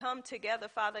come together,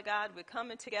 Father God. We're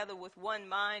coming together with one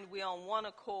mind. We're on one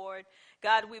accord.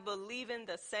 God, we believe in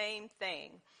the same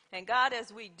thing. And God,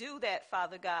 as we do that,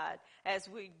 Father God, as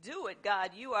we do it,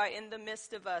 God, you are in the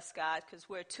midst of us, God, because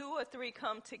where 2 or 3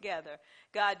 come together,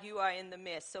 God, you are in the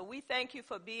midst. So we thank you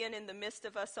for being in the midst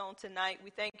of us on tonight. We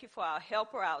thank you for our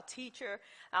helper, our teacher,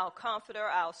 our comforter,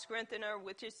 our strengthener,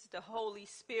 which is the Holy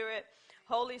Spirit.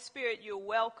 Holy Spirit, you're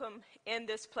welcome in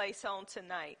this place on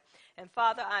tonight. And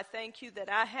Father, I thank you that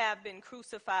I have been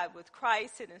crucified with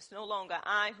Christ. It is no longer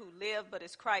I who live, but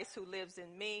it's Christ who lives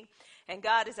in me. And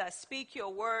God, as I speak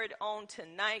your word on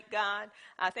tonight, God,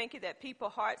 I thank you that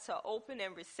people's hearts are open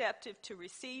and receptive to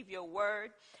receive your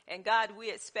word. And God, we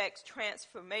expect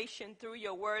transformation through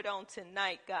your word on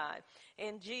tonight, God.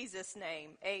 In Jesus'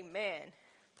 name, amen.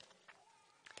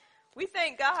 We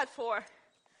thank God for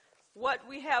what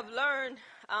we have learned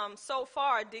so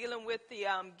far dealing with the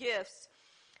gifts,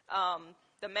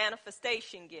 the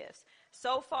manifestation gifts.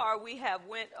 So far we have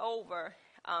went over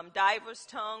diverse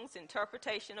tongues,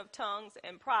 interpretation of tongues,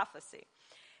 and prophecy.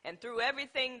 And through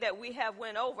everything that we have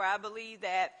went over, I believe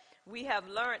that we have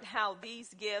learned how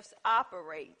these gifts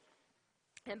operate.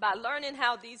 And by learning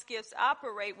how these gifts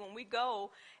operate, when we go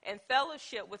and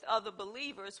fellowship with other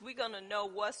believers, we're going to know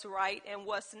what's right and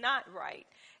what's not right.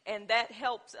 And that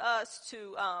helps us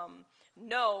to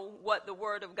know what the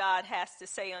Word of God has to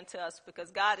say unto us,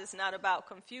 because God is not about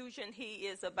confusion. He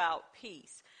is about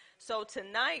peace. So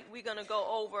tonight we're going to go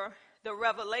over the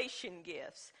revelation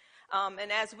gifts.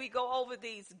 And as we go over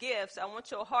these gifts, I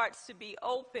want your hearts to be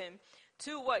open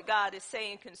to what God is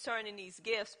saying concerning these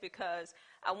gifts, because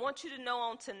I want you to know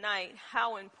on tonight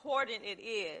how important it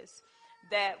is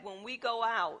that when we go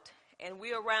out and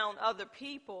we're around other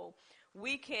people,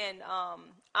 we can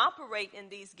operate in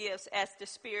these gifts as the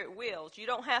Spirit wills. You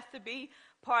don't have to be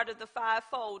part of the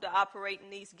fivefold to operate in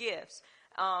these gifts.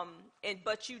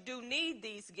 But you do need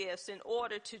these gifts in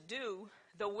order to do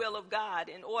the will of God,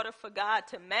 in order for God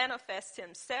to manifest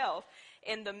himself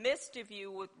in the midst of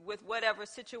you with whatever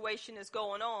situation is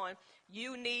going on.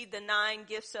 You need the 9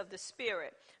 gifts of the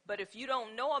Spirit. But if you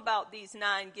don't know about these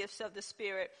 9 gifts of the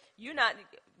Spirit, you're not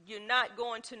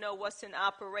going to know what's in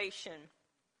operation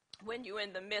when you're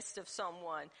in the midst of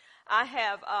someone. I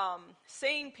have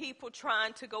seen people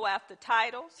trying to go after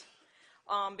titles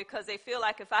because they feel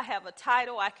like if I have a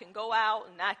title, I can go out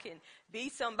and I can be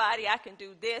somebody, I can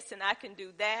do this and I can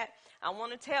do that. I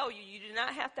want to tell you, you do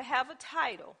not have to have a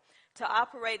title to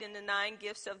operate in the 9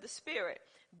 gifts of the Spirit.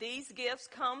 These gifts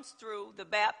comes through the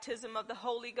baptism of the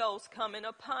Holy Ghost coming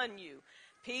upon you.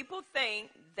 People think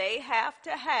they have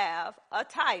to have a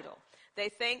title. They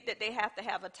think that they have to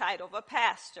have a title of a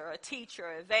pastor, a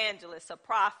teacher, evangelist, a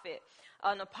prophet,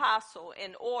 an apostle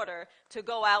in order to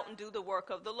go out and do the work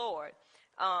of the Lord.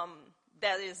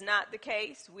 That is not the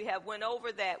case. We have went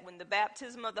over that when the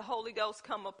baptism of the Holy Ghost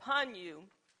come upon you,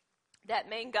 that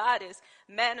means God is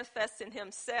manifesting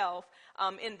himself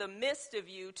in the midst of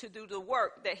you to do the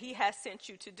work that he has sent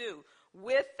you to do.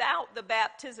 Without the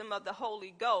baptism of the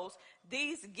Holy Ghost,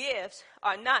 these gifts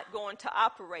are not going to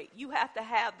operate. You have to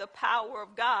have the power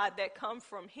of God that comes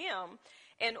from him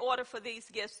in order for these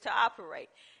gifts to operate.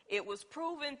 It was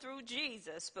proven through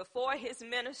Jesus before his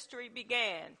ministry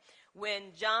began, when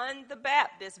John the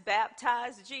Baptist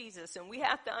baptized Jesus. And we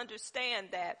have to understand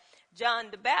that John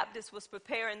the Baptist was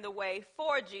preparing the way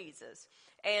for Jesus.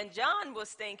 And John was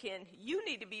thinking, you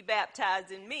need to be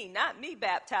baptized in me, not me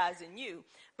baptizing you.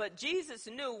 But Jesus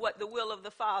knew what the will of the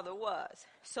Father was.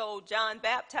 So John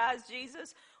baptized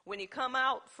Jesus. When he come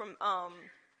out from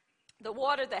the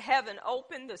water, the heaven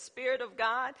opened, the Spirit of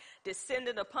God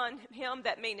descended upon him.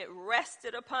 That means it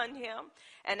rested upon him.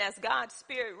 And as God's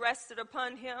Spirit rested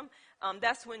upon him,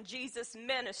 that's when Jesus'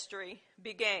 ministry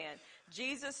began.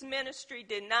 Jesus' ministry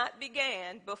did not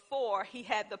begin before he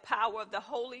had the power of the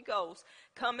Holy Ghost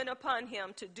coming upon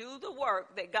him to do the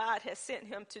work that God has sent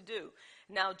him to do.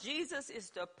 Now, Jesus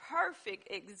is the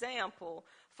perfect example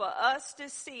for us to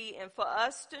see and for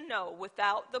us to know.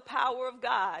 Without the power of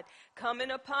God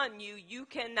coming upon you, you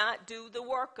cannot do the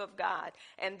work of God.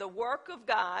 And the work of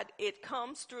God, it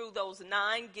comes through those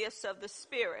 9 gifts of the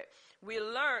Spirit. We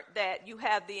learned that you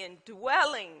have the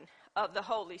indwelling of the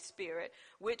Holy Spirit,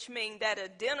 which means that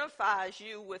identifies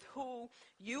you with who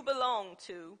you belong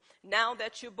to now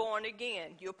that you're born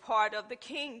again. You're part of the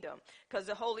kingdom because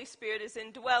the Holy Spirit is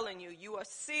indwelling you. You are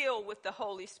sealed with the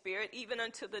Holy Spirit even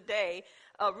until the day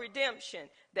of redemption.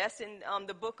 That's in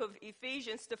the book of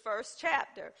Ephesians, the 1st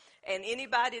chapter. And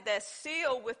anybody that's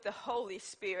sealed with the Holy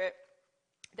Spirit,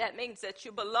 that means that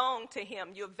you belong to him.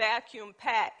 You're vacuum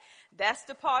packed. That's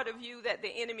the part of you that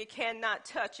the enemy cannot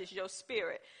touch, is your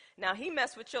spirit. Now, he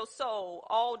messed with your soul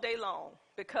all day long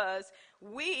because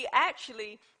we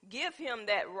actually give him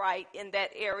that right in that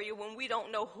area when we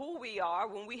don't know who we are,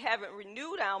 when we haven't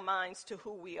renewed our minds to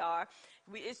who we are.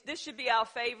 This should be our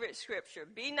favorite scripture.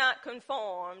 Be not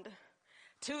conformed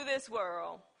to this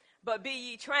world, but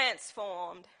be ye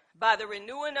transformed by the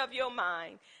renewing of your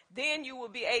mind. Then you will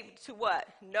be able to what?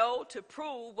 Know, to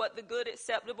prove what the good,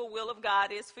 acceptable will of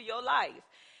God is for your life.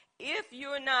 If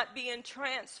you're not being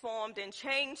transformed and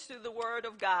changed through the word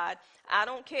of God, I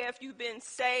don't care if you've been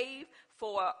saved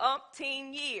for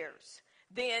umpteen years,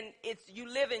 then you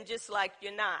living just like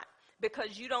you're not,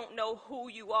 because you don't know who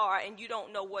you are and you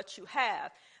don't know what you have.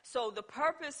 So the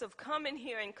purpose of coming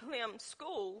here in Clem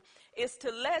School is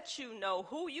to let you know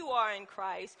who you are in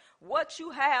Christ, what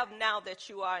you have now that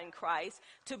you are in Christ,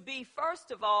 to be, first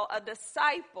of all, a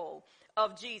disciple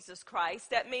of Jesus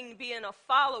Christ. That means being a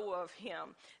follower of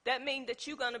him. That means that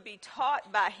you're going to be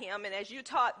taught by him. And as you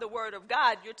taught the word of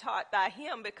God, you're taught by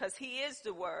him because he is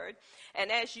the word. And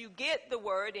as you get the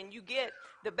word and you get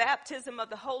the baptism of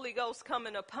the Holy Ghost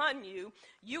coming upon you,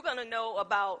 you're going to know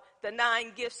about the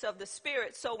 9 gifts of the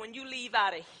Spirit. So when you leave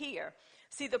out of here,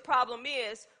 see, the problem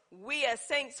is we as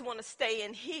saints want to stay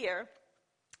in here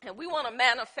and we want to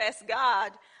manifest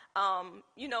God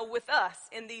with us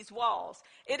in these walls.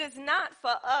 It is not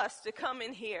for us to come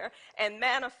in here and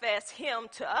manifest him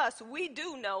to us. We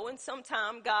do know, and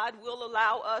sometimes God will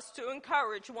allow us to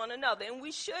encourage one another, and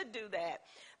we should do that.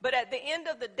 But at the end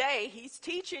of the day, he's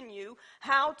teaching you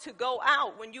how to go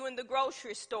out when you're in the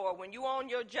grocery store, when you're on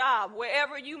your job,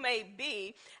 wherever you may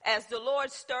be, as the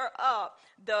Lord stir up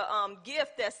the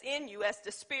gift that's in you, as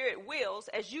the Spirit wills,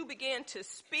 as you begin to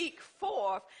speak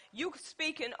forth, you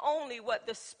speaking only what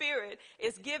the Spirit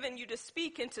is giving you to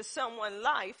speak into someone's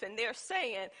life. And they're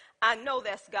saying, I know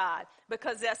that's God,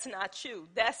 because that's not you.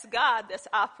 That's God that's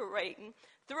operating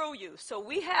through you. So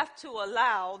we have to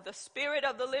allow the Spirit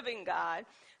of the living God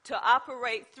to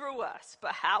operate through us.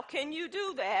 But how can you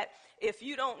do that if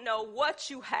you don't know what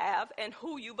you have and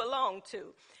who you belong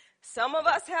to? Some of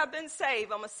us have been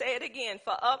saved, I'm going to say it again,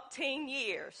 for umpteen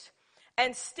years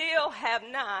and still have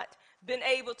not been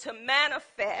able to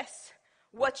manifest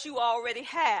what you already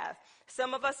have.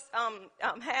 Some of us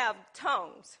have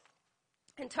tongues,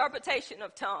 interpretation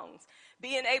of tongues,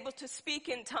 being able to speak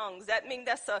in tongues. That means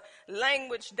that's a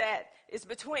language that is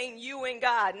between you and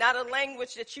God, not a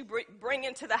language that you bring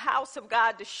into the house of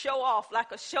God to show off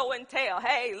like a show and tell.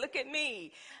 Hey, look at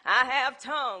me. I have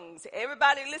tongues.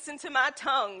 Everybody listen to my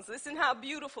tongues. Listen how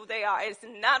beautiful they are. It's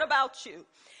not about you.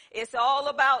 It's all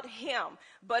about him.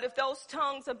 But if those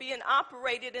tongues are being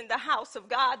operated in the house of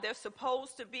God, they're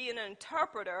supposed to be an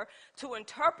interpreter to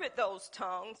interpret those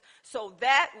tongues, so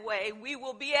that way we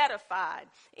will be edified.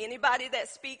 Anybody that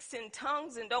speaks in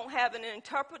tongues and don't have an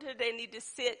interpreter, they need to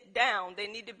sit down. They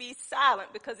need to be silent,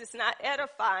 because it's not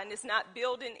edifying. It's not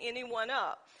building anyone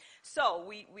up. So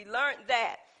we learned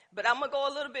that. But I'm going to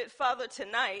go a little bit further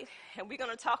tonight, and we're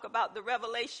going to talk about the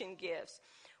revelation gifts.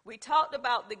 We talked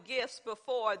about the gifts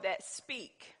before that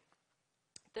speak.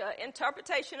 The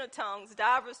interpretation of tongues,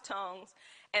 diverse tongues,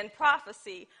 and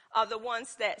prophecy are the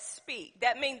ones that speak.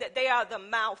 That means that they are the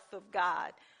mouth of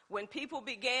God. When people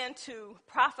began to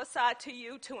prophesy to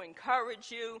you, to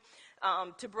encourage you,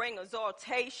 to bring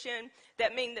exhortation,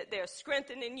 that means that they're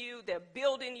strengthening you, they're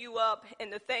building you up in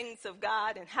the things of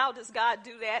God. And how does God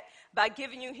do that? By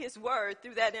giving you his word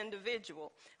through that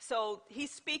individual. So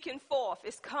he's speaking forth.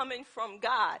 It's coming from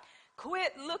God.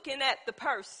 Quit looking at the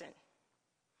person.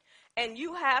 And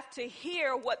you have to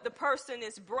hear what the person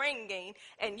is bringing,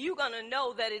 and you're going to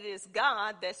know that it is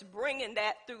God that's bringing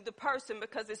that through the person,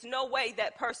 because there's no way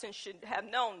that person should have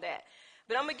known that.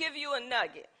 But I'm going to give you a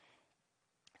nugget.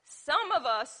 Some of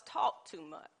us talk too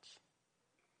much.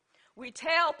 We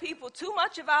tell people too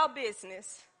much of our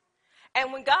business,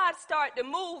 and when God starts to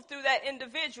move through that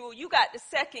individual, you got to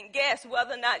second guess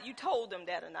whether or not you told them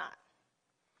that or not.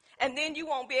 And then you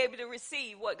won't be able to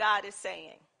receive what God is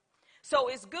saying. So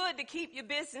it's good to keep your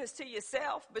business to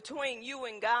yourself, between you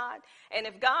and God. And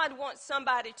if God wants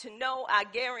somebody to know, I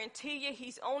guarantee you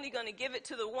he's only going to give it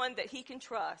to the one that he can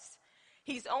trust.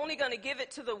 He's only going to give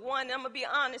it to the one, I'm going to be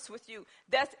honest with you,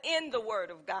 that's in the word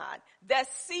of God,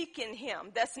 that's seeking him,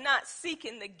 that's not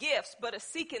seeking the gifts, but is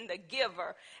seeking the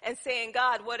giver and saying,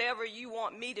 God, whatever you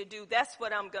want me to do, that's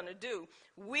what I'm going to do.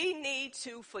 We need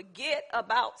to forget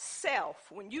about self.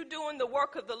 When you're doing the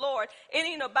work of the Lord, it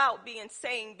ain't about being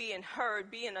seen, being heard,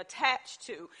 being attached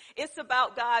to. It's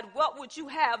about, God, what would you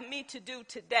have me to do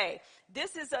today?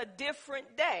 This is a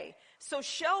different day. So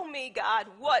show me, God,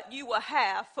 what you will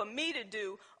have for me to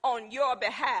do on your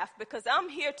behalf, because I'm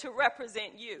here to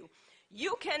represent you.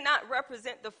 You cannot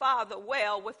represent the Father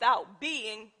well without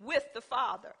being with the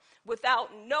Father, without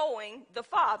knowing the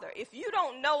Father. If you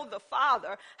don't know the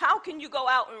Father, how can you go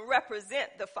out and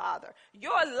represent the Father?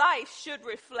 Your life should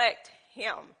reflect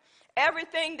him.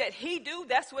 Everything that he do,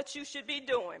 that's what you should be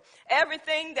doing.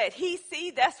 Everything that he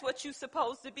see, that's what you're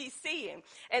supposed to be seeing.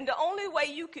 And the only way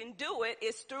you can do it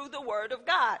is through the Word of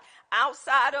God.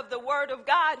 Outside of the Word of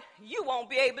God, you won't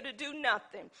be able to do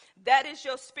nothing. That is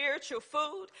your spiritual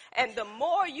food. And the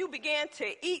more you begin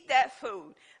to eat that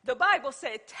food, the Bible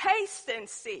said, taste and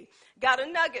see. Got a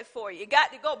nugget for you. You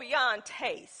got to go beyond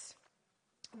taste.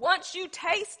 Once you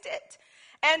taste it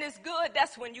and it's good,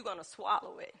 that's when you're going to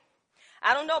swallow it.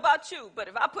 I don't know about you, but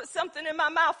if I put something in my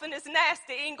mouth and it's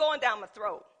nasty, it ain't going down my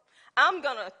throat. I'm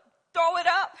going to throw it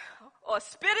up or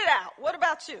spit it out. What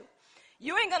about you?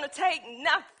 You ain't going to take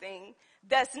nothing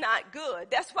that's not good.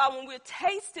 That's why when we're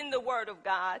tasting the Word of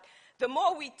God, the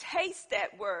more we taste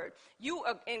that Word, you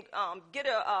get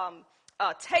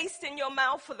a taste in your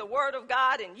mouth for the Word of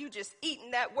God, and you just eating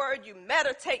that Word, you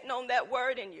meditating on that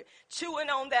Word, and you're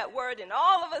chewing on that Word, and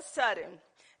all of a sudden,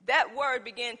 that Word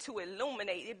began to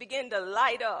illuminate. It began to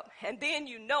light up. And then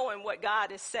you knowing what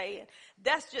God is saying.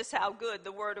 That's just how good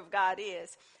the Word of God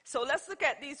is. So let's look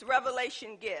at these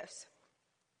revelation gifts.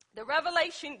 The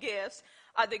revelation gifts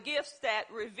are the gifts that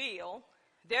reveal.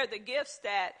 They're the gifts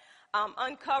that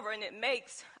uncover, and it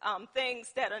makes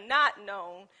things that are not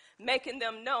known, making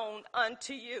them known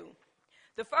unto you.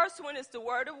 The first one is the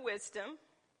word of wisdom.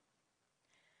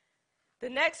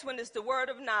 The next one is the word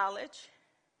of knowledge.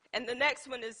 And the next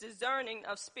one is discerning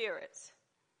of spirits.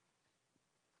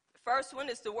 The first one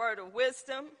is the word of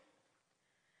wisdom.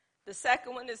 The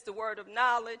second one is the word of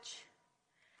knowledge.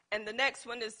 And the next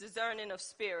one is discerning of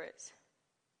spirits.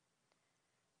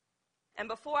 And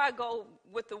before I go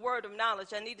with the word of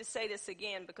knowledge, I need to say this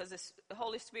again because the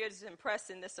Holy Spirit is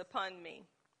impressing this upon me.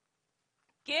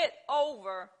 Get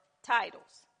over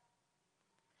titles.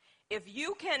 If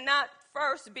you cannot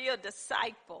first be a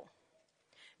disciple,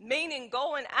 meaning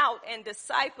going out and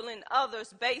discipling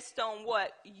others based on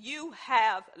what you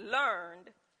have learned,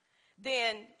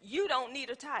 then you don't need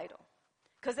a title.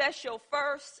 Because that's your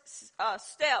first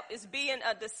step, is being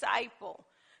a disciple.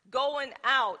 Going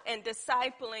out and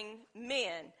discipling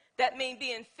men. That means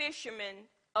being fishermen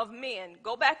of men.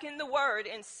 Go back in the Word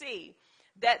and see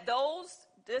that those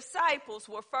disciples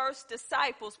were first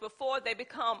disciples before they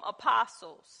become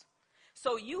apostles.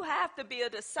 So you have to be a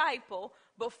disciple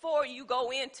before you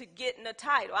go into getting a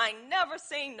title. I ain't never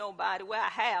seen nobody, well, I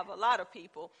have, a lot of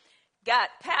people, got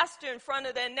pastor in front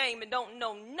of their name and don't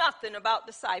know nothing about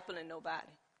discipling nobody.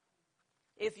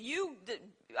 If you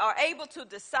are able to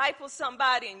disciple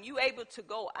somebody and you able to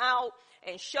go out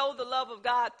and show the love of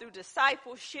God through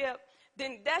discipleship,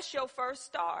 then that's your first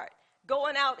start.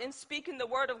 Going out and speaking the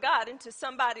word of God into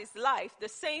somebody's life. The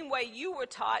same way you were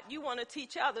taught, you want to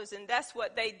teach others, and that's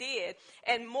what they did.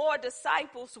 And more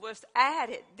disciples was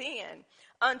added then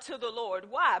unto the Lord.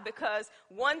 Why? Because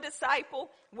one disciple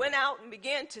went out and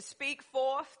began to speak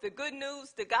forth the good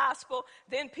news, the gospel.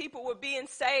 Then people were being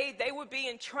saved. They were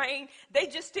being trained. They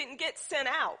just didn't get sent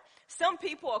out. Some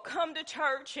people will come to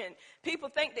church and people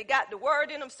think they got the word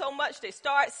in them so much they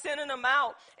start sending them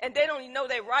out and they don't even know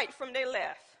their right from their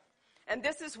left. And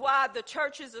this is why the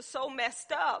churches are so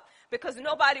messed up, because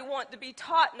nobody wants to be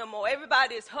taught no more.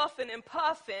 Everybody is huffing and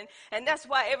puffing, and that's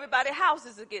why everybody's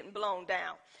houses are getting blown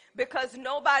down, because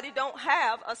nobody don't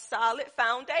have a solid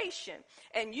foundation.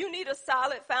 And you need a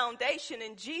solid foundation,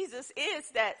 and Jesus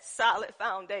is that solid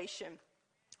foundation.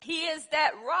 He is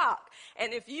that rock.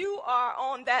 And if you are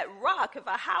on that rock, if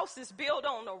a house is built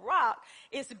on a rock,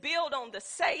 it's built on the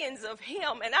sayings of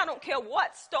him. And I don't care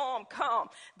what storm come.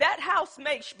 That house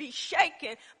may be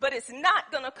shaken, but it's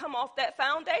not going to come off that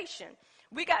foundation.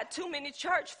 We got too many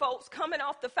church folks coming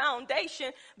off the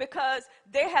foundation because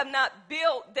they have not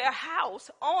built their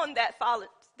house on that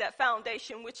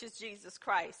foundation, which is Jesus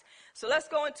Christ. So let's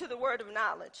go into the word of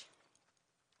knowledge.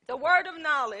 The word of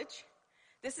knowledge,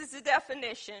 this is the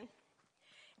definition.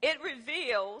 It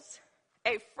reveals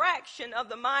a fraction of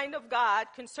the mind of God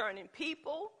concerning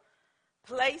people,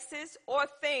 places, or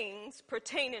things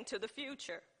pertaining to the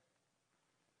future.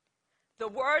 The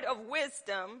word of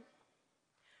wisdom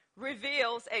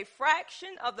reveals a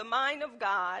fraction of the mind of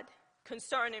God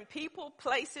concerning people,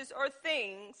 places, or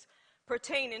things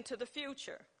pertaining to the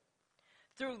future.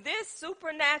 Through this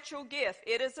supernatural gift,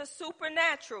 it is a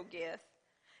supernatural gift,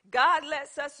 God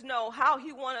lets us know how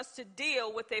he wants us to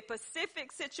deal with a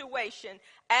specific situation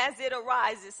as it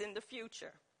arises in the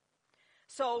future.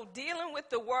 So dealing with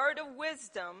the word of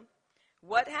wisdom,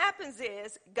 what happens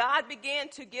is God began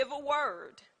to give a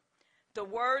word. the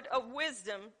word of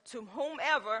wisdom to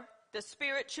whomever the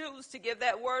Spirit chooses to give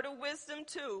that word of wisdom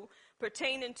to,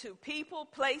 pertaining to people,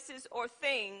 places, or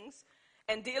things,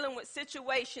 and dealing with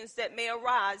situations that may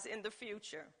arise in the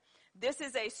future. This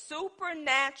is a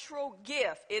supernatural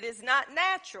gift. It is not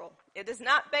natural. It is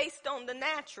not based on the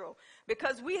natural,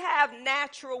 because we have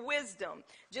natural wisdom.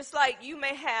 Just like you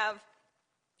may have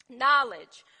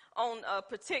knowledge on a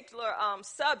particular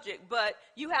subject, but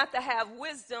you have to have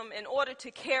wisdom in order to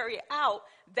carry out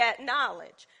that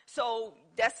knowledge. So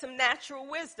that's some natural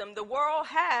wisdom. The world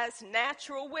has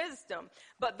natural wisdom,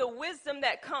 but the wisdom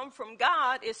that comes from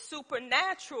God is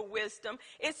supernatural wisdom.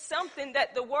 It's something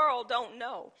that the world don't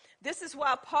know. This is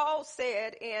why Paul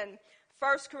said in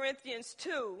 1 Corinthians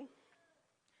 2,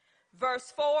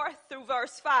 verse 4 through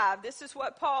verse 5. This is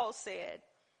what Paul said.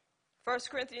 1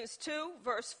 Corinthians 2,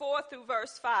 verse 4 through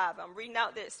verse 5. I'm reading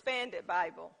out the Expanded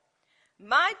Bible.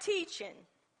 My teaching,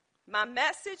 my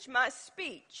message, my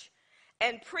speech,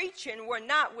 and preaching were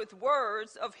not with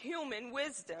words of human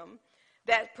wisdom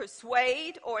that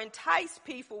persuade or entice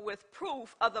people with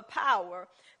proof of the power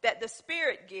that the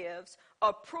Spirit gives,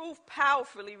 or proof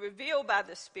powerfully revealed by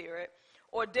the Spirit,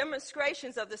 or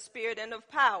demonstrations of the Spirit and of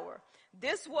power.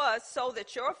 This was so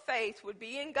that your faith would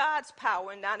be in God's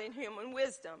power and not in human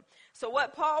wisdom. So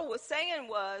what Paul was saying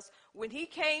was, when he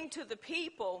came to the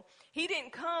people, he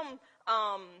didn't come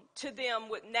to them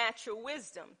with natural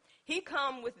wisdom. He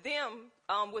come with them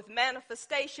with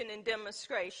manifestation and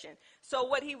demonstration. So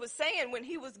what he was saying, when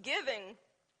he was giving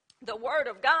the word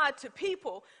of God to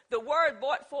people, the word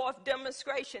brought forth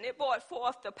demonstration. It brought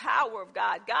forth the power of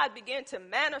God. God began to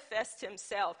manifest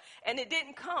himself, and it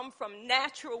didn't come from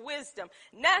natural wisdom.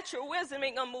 Natural wisdom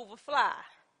ain't gonna move a fly.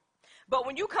 But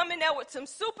when you come in there with some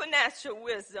supernatural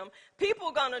wisdom, people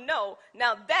are going to know,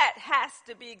 now that has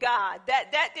to be God.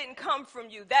 That didn't come from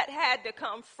you. That had to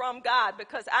come from God,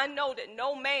 because I know that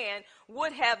no man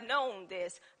would have known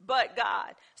this but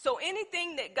God. So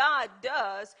anything that God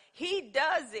does, he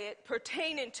does it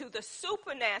pertaining to the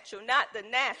supernatural, not the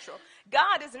natural.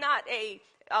 God is not a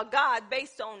God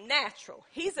based on natural.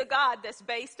 He's a God that's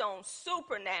based on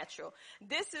supernatural.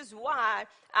 This is why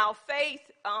our faith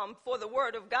for the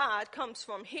word of God comes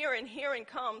from hearing. Hearing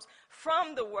comes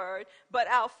from the word, but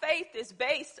our faith is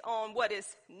based on what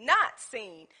is not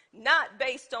seen, not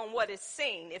based on what is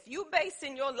seen. If you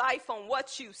basing your life on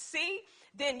what you see,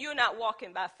 then you're not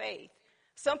walking by faith.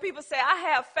 Some people say, I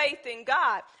have faith in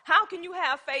God. How can you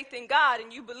have faith in God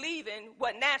and you believe in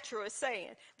what natural is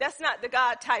saying? That's not the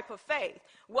God type of faith.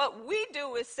 What we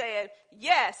do is say,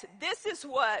 yes, this is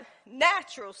what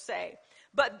natural say,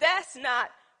 but that's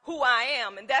not who I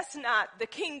am, and that's not the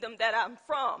kingdom that I'm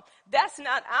from. That's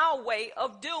not our way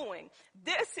of doing.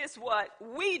 This is what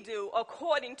we do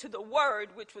according to the word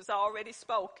which was already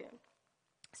spoken.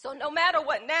 So no matter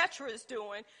what natural is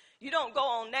doing, you don't go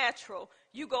on natural,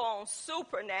 you go on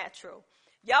supernatural.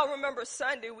 Y'all remember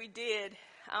Sunday we did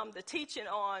the teaching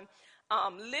on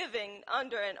living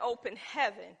under an open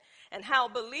heaven, and how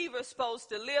believers supposed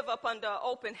to live up under an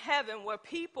open heaven where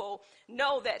people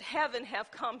know that heaven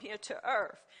have come here to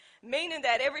earth. Meaning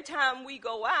that every time we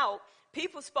go out,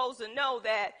 people supposed to know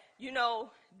that,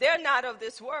 they're not of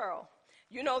this world.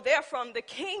 They're from the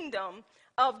kingdom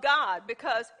of God,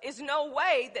 because it's no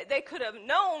way that they could have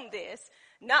known this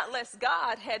not unless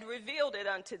God had revealed it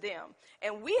unto them.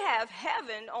 And we have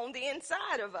heaven on the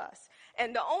inside of us.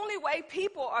 And the only way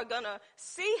people are going to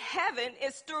see heaven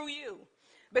is through you,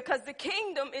 because the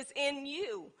kingdom is in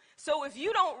you. So if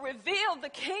you don't reveal the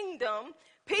kingdom,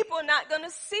 people are not going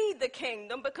to see the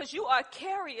kingdom, because you are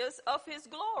carriers of his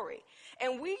glory.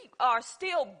 And we are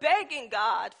still begging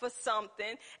God for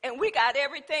something, and we got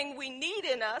everything we need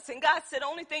in us. And God said, the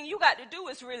only thing you got to do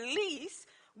is release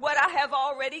what I have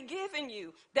already given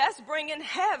you. That's bringing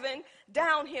heaven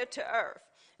down here to earth.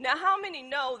 Now, how many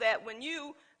know that when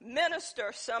you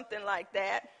minister something like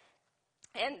that,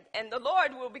 and the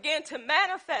Lord will begin to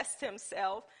manifest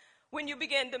himself when you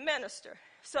begin to minister?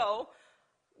 So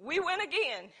we went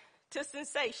again to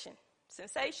sensation.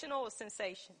 Sensational or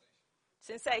sensation?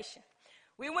 Sensation.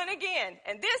 We went again,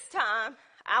 and this time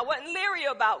I wasn't leery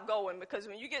about going, because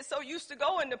when you get so used to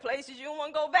going to places, you don't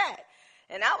want to go back.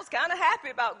 And I was kind of happy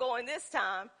about going this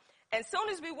time. And soon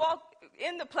as we walked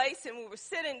in the place and we were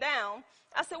sitting down,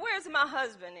 I said, where's my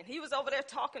husband? And he was over there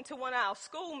talking to one of our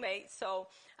schoolmates. So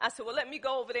I said, well, let me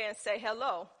go over there and say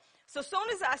hello. So soon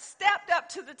as I stepped up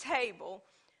to the table,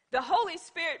 the Holy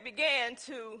Spirit began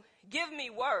to give me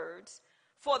words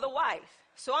for the wife.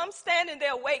 So I'm standing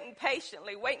there waiting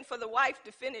patiently, waiting for the wife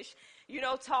to finish,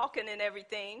 talking and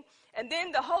everything. And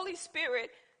then the Holy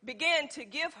Spirit began to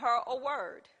give her a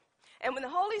word. And when the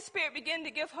Holy Spirit began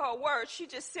to give her a word, she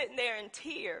just sitting there in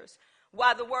tears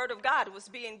while the word of God was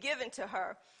being given to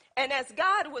her. And as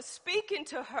God was speaking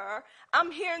to her, I'm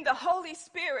hearing the Holy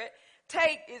Spirit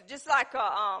take, it's just like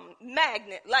a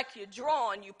magnet, like you're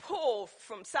drawn, you pull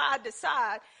from side to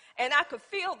side. And I could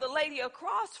feel the lady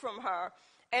across from her.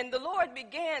 And the Lord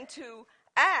began to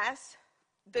ask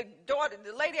the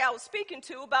lady I was speaking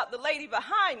to about the lady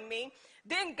behind me.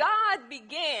 Then God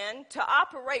began to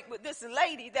operate with this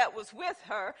lady that was with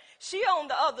her. She on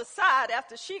the other side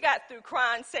after she got through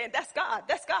crying, saying, that's God,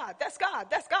 that's God, that's God,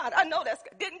 that's God. I know that's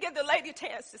God. Didn't give the lady a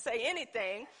chance to say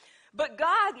anything. But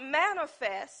God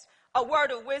manifests a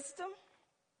word of wisdom.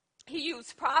 He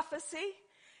used prophecy.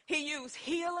 He used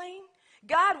healing.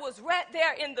 God was right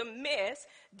there in the midst.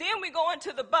 Then we go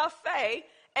into the buffet,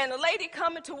 and a lady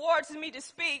coming towards me to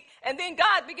speak, and then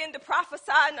God began to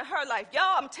prophesy into her life.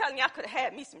 Y'all, I'm telling you, I could have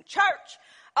had me some church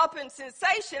up in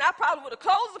Sensation. I probably would have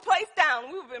closed the place down.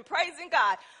 We would have been praising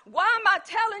God. Why am I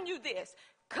telling you this?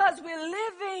 Because we're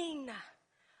living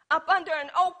up under an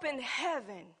open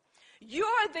heaven. You're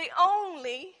the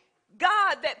only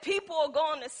God that people are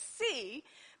going to see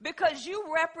because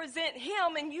you represent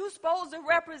him, and you're supposed to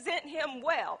represent him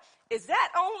well. Is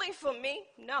that only for me?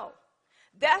 No.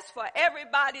 That's for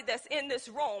everybody that's in this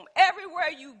room. Everywhere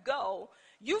you go,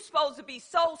 you're supposed to be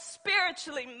so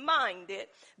spiritually minded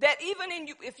that even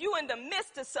if you're in the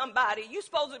midst of somebody, you're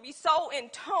supposed to be so in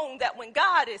tone that when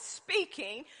God is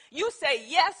speaking, you say,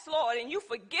 yes, Lord, and you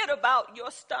forget about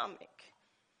your stomach.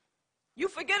 You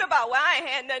forget about, well, I ain't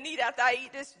had nothing to eat after I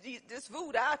eat this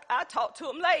food. I'll talk to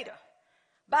him later.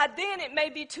 By then, it may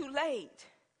be too late.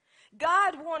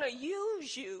 God want to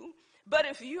use you, but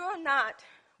if you're not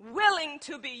willing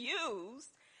to be used,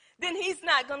 then he's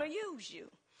not going to use you.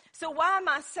 So why am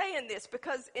I saying this?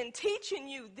 Because in teaching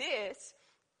you this,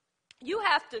 you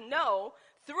have to know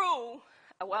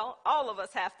all of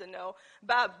us have to know,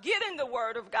 by getting the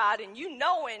word of God and you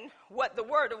knowing what the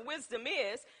word of wisdom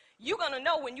is, you're going to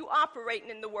know when you're operating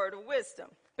in the word of wisdom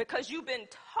because you've been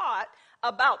taught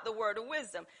about the word of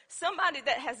wisdom. Somebody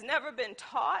that has never been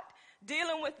taught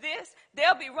dealing with this,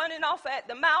 they'll be running off at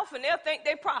the mouth and they'll think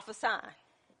they're prophesying.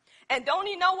 And don't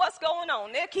even know what's going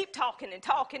on. They'll keep talking,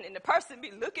 and the person be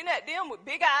looking at them with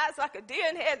big eyes like a deer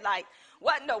in headlight.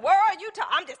 What in the world are you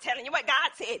talking? I'm just telling you what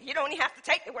God said. You don't even have to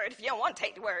take the word if you don't want to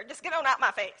take the word. Just get on out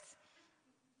my face.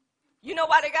 You know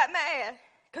why they got mad?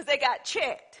 Because they got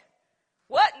checked.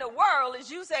 What in the world is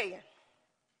you saying?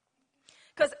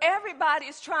 Because everybody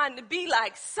is trying to be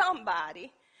like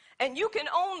somebody, and you can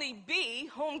only be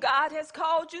whom God has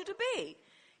called you to be.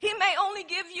 He may only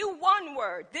give you one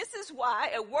word. This is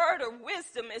why a word of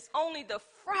wisdom is only the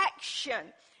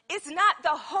fraction. It's not the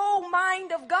whole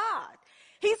mind of God.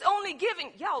 He's only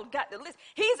giving, y'all got the list.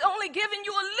 He's only giving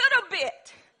you a little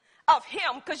bit of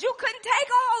him because you couldn't take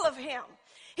all of him.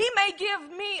 He may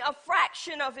give me a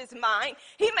fraction of his mind.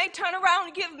 He may turn around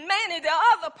and give Manny the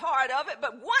other part of it.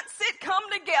 But once it come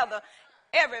together,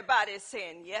 everybody is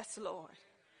saying, yes, Lord.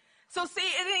 So see,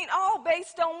 it ain't all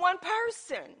based on one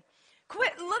person.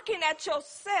 Quit looking at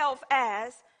yourself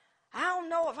as, I don't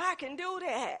know if I can do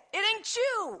that. It ain't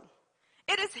you.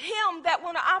 It is him that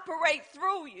want to operate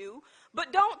through you.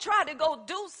 But don't try to go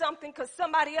do something because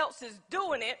somebody else is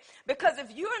doing it. Because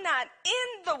if you're not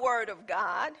in the word of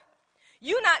God,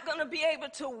 you're not going to be able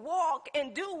to walk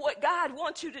and do what God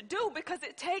wants you to do because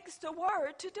it takes the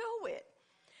word to do it.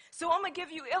 So I'm going to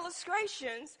give you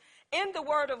illustrations in the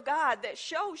word of God that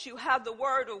shows you how the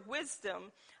word of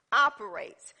wisdom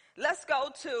operates. Let's go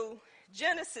to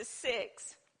Genesis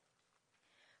 6,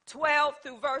 12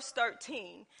 through verse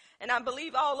 13. And I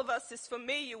believe all of us is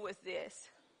familiar with this.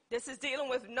 This is dealing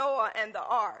with Noah and the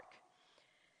ark.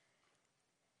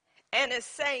 And it's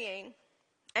saying,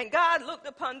 and God looked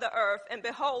upon the earth, and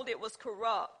behold, it was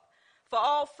corrupt. For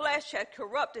all flesh had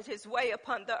corrupted his way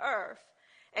upon the earth.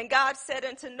 And God said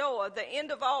unto Noah, the end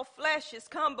of all flesh is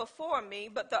come before me,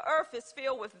 but the earth is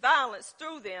filled with violence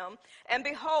through them. And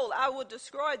behold, I will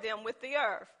destroy them with the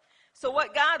earth. So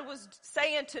what God was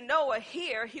saying to Noah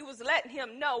here, he was letting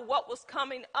him know what was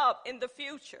coming up in the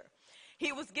future.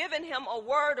 He was giving him a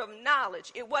word of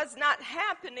knowledge. It was not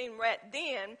happening right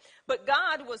then, but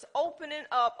God was opening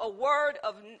up a word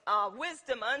of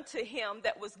wisdom unto him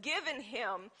that was giving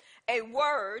him a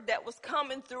word that was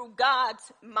coming through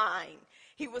God's mind.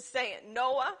 He was saying,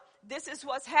 Noah, this is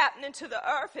what's happening to the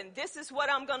earth, and this is what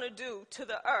I'm going to do to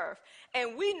the earth.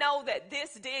 And we know that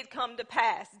this did come to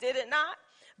pass, did it not?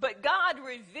 But God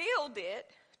revealed it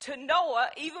to Noah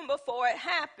even before it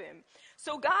happened.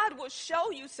 So God will show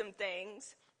you some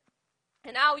things,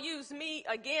 and I'll use me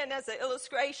again as an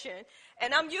illustration,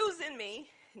 and I'm using me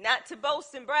not to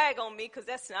boast and brag on me, because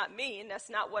that's not me and that's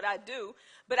not what I do,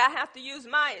 but I have to use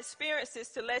my experiences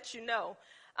to let you know.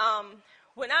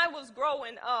 When I was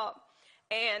growing up,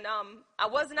 and I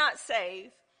was not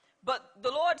saved, but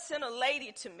the Lord sent a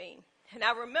lady to me. And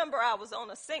I remember I was on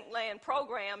a Syncland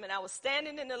program, and I was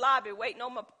standing in the lobby waiting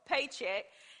on my paycheck,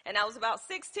 and I was about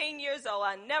 16 years old.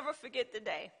 I never forget the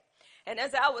day. And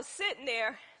as I was sitting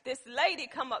there, this lady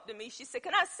come up to me. She said,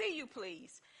 "Can I see you,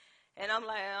 please?" And I'm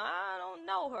like, "I don't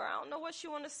know her. I don't know what she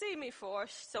want to see me for."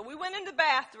 So we went in the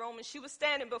bathroom, and she was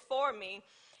standing before me,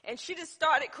 and she just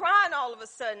started crying all of a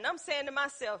sudden. I'm saying to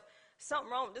myself, something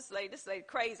wrong with this lady. This lady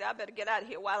crazy. I better get out of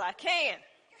here while I can.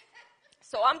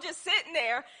 So I'm just sitting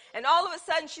there, and all of a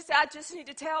sudden she said, "I just need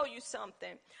to tell you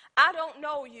something. I don't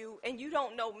know you, and you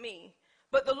don't know me,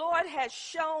 but the Lord has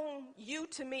shown you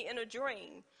to me in a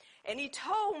dream, and he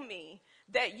told me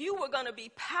that you were going to be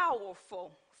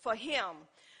powerful for him.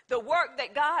 The work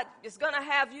that God is going to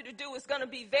have you to do is going to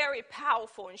be very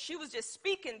powerful." And she was just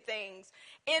speaking things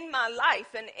in my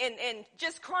life and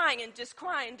just crying and just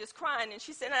crying, just crying. And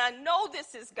she said, "And I know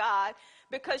this is God,"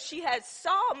 because she had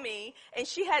saw me and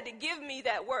she had to give me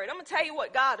that word. I'm going to tell you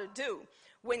what God will do.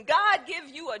 When God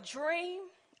gives you a dream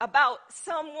about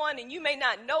someone, and you may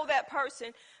not know that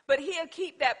person, but he'll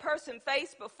keep that person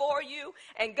face before you,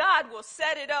 and God will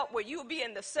set it up where you'll be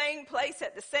in the same place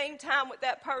at the same time with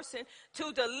that person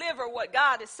to deliver what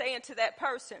God is saying to that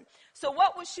person. So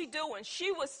what was she doing?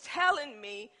 She was telling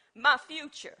me my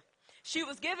future. She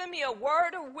was giving me a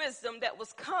word of wisdom that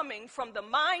was coming from the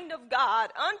mind of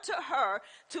God unto her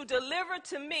to deliver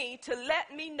to me, to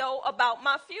let me know about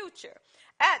my future.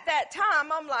 At that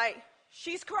time, I'm like,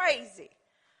 she's crazy.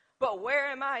 But where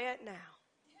am I at now?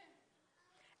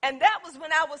 And that was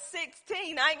when I was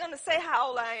 16. I ain't going to say how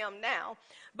old I am now,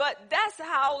 but that's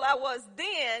how old I was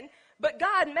then. But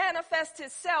God manifests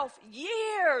himself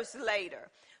years later.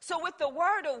 So with the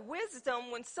word of wisdom,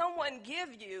 when someone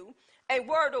give you a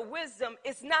word of wisdom,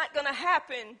 it's not going to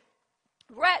happen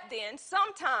right then.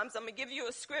 Sometimes I'm going to give you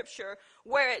a scripture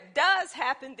where it does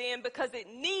happen then, because it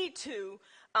need to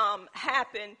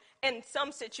happen in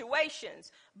some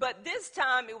situations. But this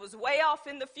time it was way off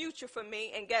in the future for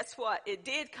me, and guess what? It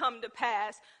did come to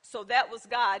pass. So that was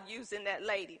God using that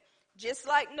lady. Just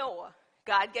like Noah.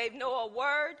 God gave Noah a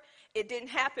word. It didn't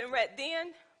happen right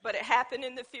then, but it happened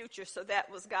in the future. So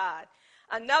that was God.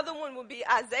 Another one would be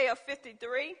Isaiah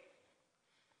 53,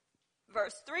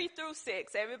 verse 3 through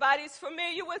 6. Everybody's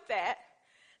familiar with that.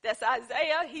 That's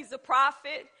Isaiah. He's a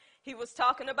prophet. He was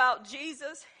talking about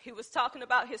Jesus. He was talking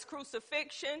about his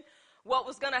crucifixion, what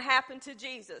was going to happen to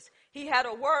Jesus. He had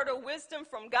a word of wisdom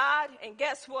from God, and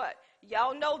guess what?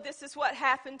 Y'all know this is what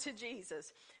happened to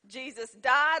Jesus. Jesus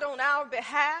died on our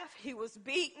behalf. He was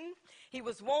beaten. He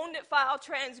was wounded for our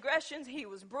transgressions. He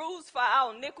was bruised for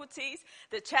our iniquities.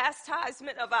 The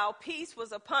chastisement of our peace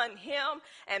was upon him,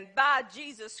 and by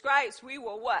Jesus' stripes we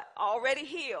were what? Already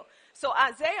healed. So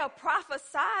Isaiah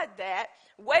prophesied that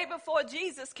way before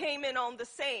Jesus came in on the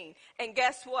scene. And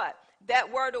guess what?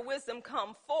 That word of wisdom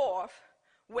come forth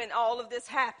when all of this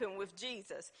happened with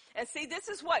Jesus. And see, this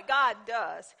is what God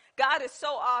does. God is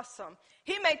so awesome.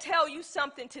 He may tell you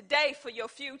something today for your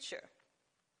future,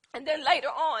 and then later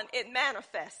on it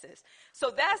manifests.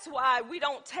 So that's why we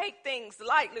don't take things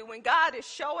lightly. When God is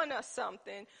showing us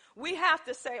something, we have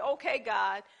to say, "Okay,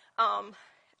 God,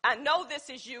 I know this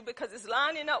is you because it's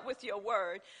lining up with your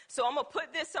word. So I'm going to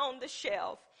put this on the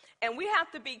shelf." And we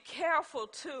have to be careful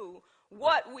too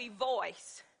what we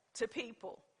voice to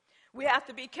people. We have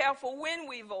to be careful when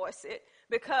we voice it,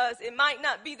 because it might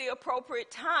not be the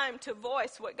appropriate time to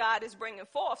voice what God is bringing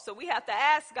forth. So we have to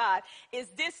ask God, is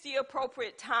this the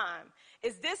appropriate time?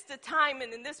 Is this the time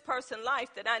in this person's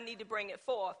life that I need to bring it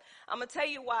forth? I'm going to tell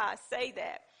you why I say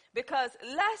that. Because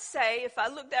let's say if I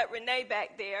looked at Renee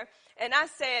back there and I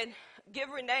said, give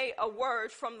Renee a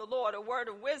word from the Lord, a word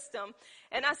of wisdom.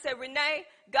 And I said, "Renee,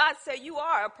 God said you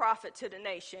are a prophet to the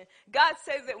nation. God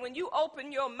says that when you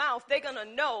open your mouth, they're going to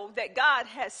know that God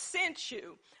has sent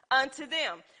you unto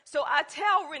them." So I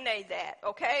tell Renee that,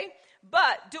 okay?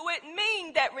 But do it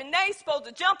mean that Renee's supposed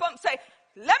to jump up and say,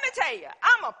 "Let me tell you,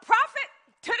 I'm a prophet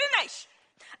to the nation.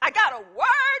 I got a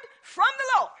word from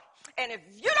the Lord. And if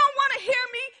you don't want to hear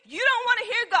me, you don't want to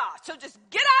hear God. So just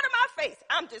get out of my face.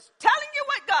 I'm just telling you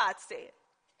what God said."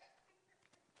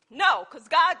 No, because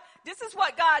God, this is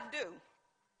what God do.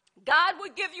 God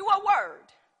would give you a word.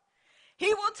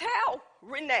 He will tell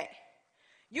Renee,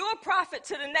 "You're a prophet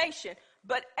to the nation,"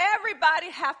 but everybody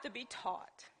have to be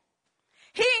taught.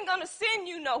 He ain't going to send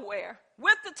you nowhere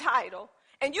with the title,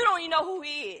 and you don't even know who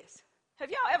he is.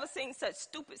 Have y'all ever seen such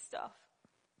stupid stuff?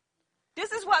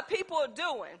 This is what people are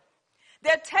doing.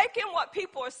 They're taking what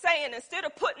people are saying instead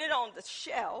of putting it on the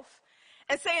shelf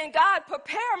and saying, God,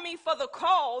 prepare me for the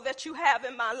call that you have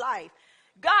in my life.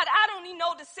 God, I don't even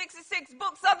know the 66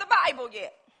 books of the Bible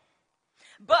yet,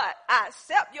 but I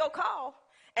accept your call,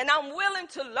 and I'm willing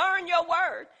to learn your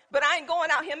word, but I ain't going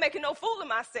out here making no fool of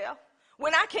myself.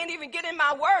 When I can't even get in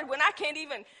my word, when I can't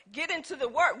even get into the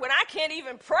word, when I can't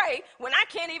even pray, when I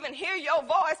can't even hear your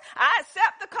voice, I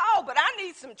accept the call, but I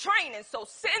need some training, so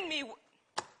send me.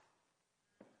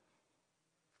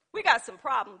 We got some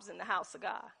problems in the house of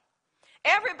God.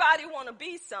 Everybody want to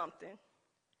be something,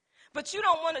 but you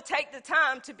don't want to take the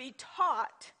time to be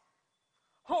taught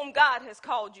whom God has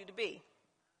called you to be.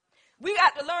 We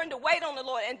got to learn to wait on the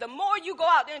Lord. And the more you go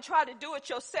out there and try to do it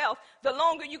yourself, the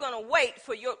longer you're going to wait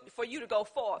for you to go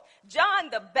forth. John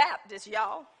the Baptist,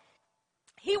 y'all,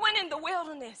 he went in the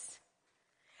wilderness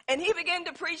and he began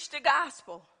to preach the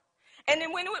gospel. And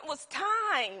then when it was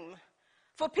time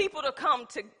for people to come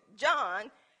to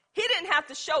John, he didn't have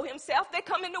to show himself. They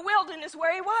come in the wilderness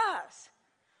where he was.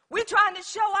 We're trying to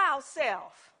show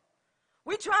ourselves.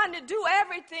 We're trying to do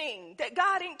everything that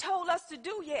God ain't told us to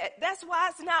do yet. That's why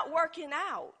it's not working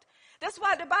out. That's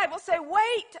why the Bible say,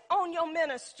 wait on your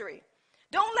ministry.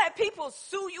 Don't let people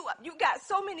sue you up. You got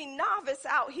so many novices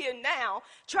out here now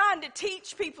trying to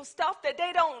teach people stuff that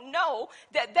they don't know,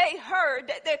 that they heard,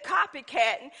 that they're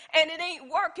copycatting, and it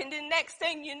ain't working. The next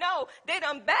thing you know, they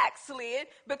done backslid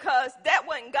because that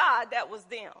wasn't God, that was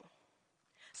them.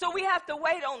 So we have to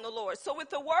wait on the Lord. So with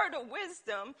the word of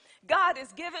wisdom, God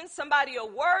is giving somebody a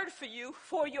word for you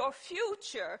for your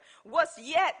future, what's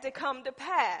yet to come to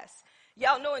pass.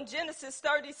 Y'all know in Genesis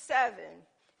 37,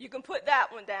 you can put that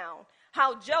one down,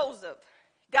 how Joseph,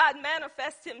 God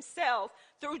manifests himself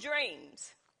through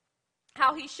dreams.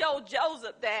 How he showed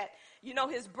Joseph that,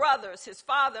 his brothers, his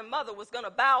father and mother was going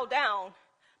to bow down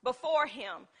before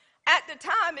him. At the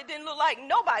time, it didn't look like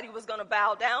nobody was going to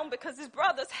bow down because his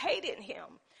brothers hated him.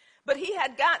 But he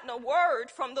had gotten a word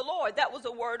from the Lord. That was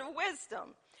a word of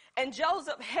wisdom. And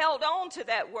Joseph held on to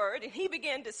that word, and he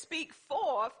began to speak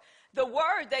forth the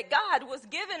word that God was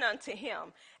given unto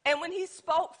him. And when he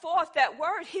spoke forth that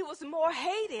word, he was more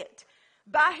hated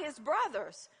by his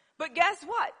brothers. But guess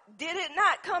what? Did it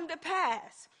not come to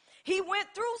pass? He went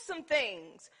through some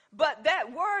things, but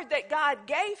that word that God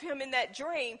gave him in that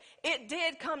dream, it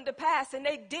did come to pass, and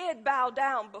they did bow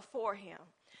down before him.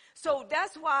 So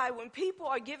that's why when people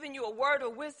are giving you a word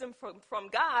of wisdom from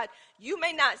God, you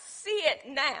may not see it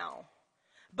now,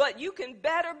 but you can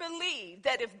better believe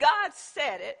that if God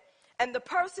said it, and the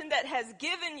person that has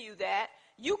given you that,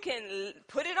 you can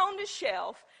put it on the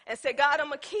shelf and say, God, I'm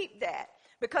going to keep that,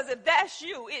 because if that's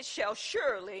you, it shall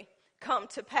surely come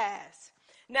to pass.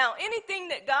 Now, anything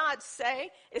that God say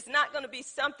is not going to be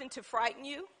something to frighten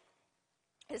you.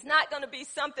 It's not going to be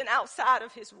something outside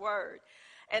of his word.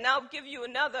 And I'll give you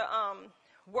another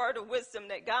word of wisdom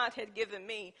that God had given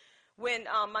me. When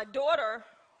my daughter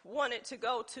wanted to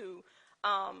go to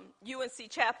UNC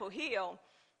Chapel Hill,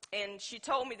 and she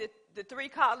told me that the 3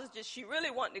 colleges she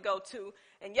really wanted to go to,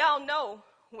 and y'all know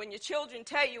when your children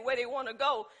tell you where they want to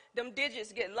go, them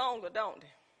digits get longer, don't they?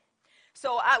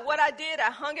 So what I did,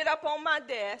 I hung it up on my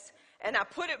desk, and I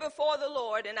put it before the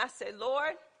Lord, and I said,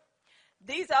 Lord,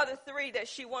 these are the 3 that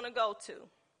she want to go to.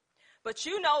 But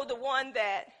you know the one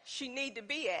that she need to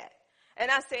be at. And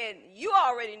I said, you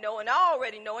already know, and I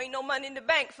already know, ain't no money in the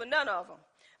bank for none of them.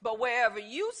 But wherever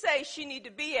you say she need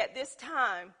to be at this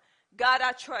time, God,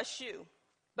 I trust you.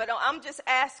 But I'm just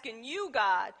asking you,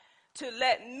 God, to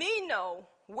let me know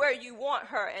where you want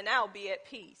her, and I'll be at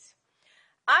peace.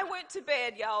 I went to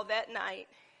bed, y'all, that night,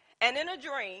 and in a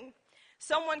dream,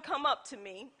 someone come up to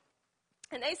me,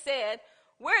 and they said,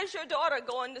 where is your daughter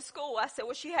going to school? I said,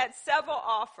 well, she had several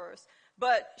offers,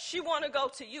 but she want to go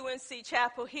to UNC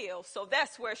Chapel Hill, so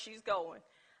that's where she's going.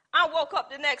 I woke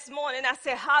up the next morning, I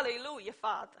said, hallelujah,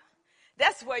 Father.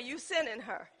 That's where you sending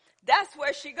her. That's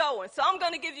where she going. So I'm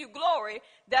going to give you glory.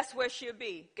 That's where she'll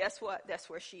be. Guess what? That's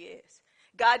where she is.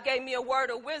 God gave me a word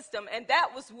of wisdom, and that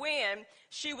was when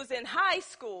she was in high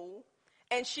school,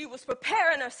 and she was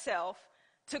preparing herself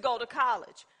to go to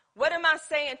college. What am I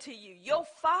saying to you? Your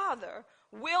Father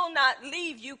will not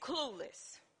leave you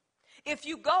clueless. If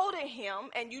you go to him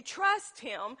and you trust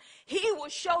him, he will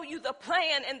show you the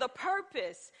plan and the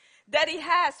purpose that he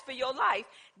has for your life.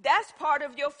 That's part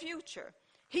of your future.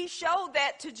 He showed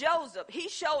that to Joseph. He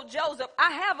showed Joseph,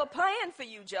 I have a plan for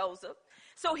you, Joseph.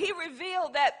 So he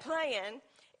revealed that plan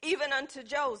even unto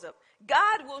Joseph.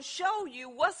 God will show you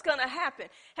what's going to happen.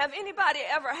 Have anybody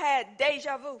ever had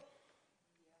deja vu?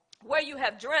 Where you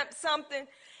have dreamt something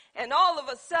and all of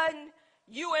a sudden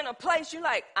you in a place you're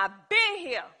like, I've been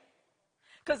here.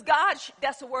 Because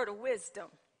that's a word of wisdom.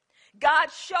 God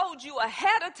showed you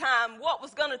ahead of time what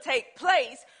was going to take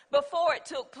place before it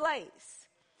took place.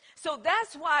 So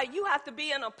that's why you have to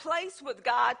be in a place with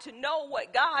God to know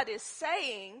what God is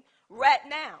saying right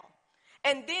now.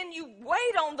 And then you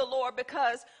wait on the Lord,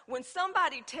 because when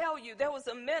somebody tell you, there was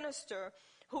a minister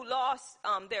who lost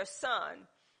their son,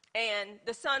 and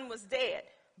the son was dead.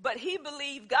 But he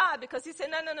believed God, because he said,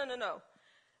 no.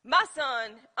 My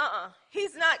son,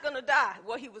 he's not going to die.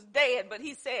 Well, he was dead, but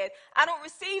he said, I don't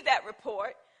receive that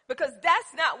report, because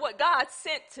that's not what God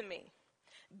sent to me.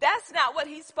 That's not what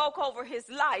he spoke over his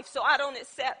life, so I don't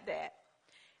accept that.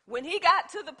 When he got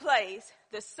to the place,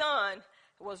 the son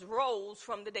was rose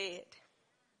from the dead.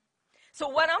 So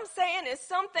what I'm saying is,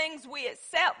 some things we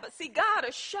accept, but see, God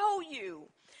will show you.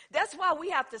 That's why we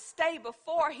have to stay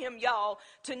before him, y'all,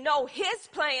 to know his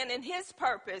plan and his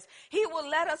purpose. He will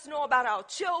let us know about our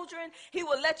children. He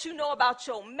will let you know about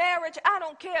your marriage. I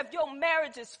don't care if your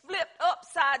marriage is flipped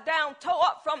upside down, tore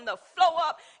up from the floor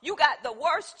up. You got the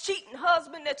worst cheating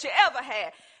husband that you ever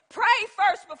had. Pray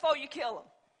first before you kill him.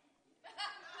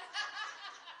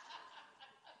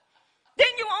 Then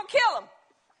you won't kill him.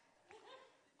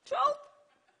 Truth?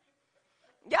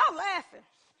 Y'all laughing.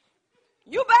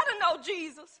 You better know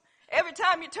Jesus. Every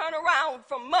time you turn around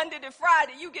from Monday to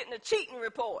Friday, you getting a cheating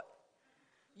report.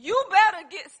 You better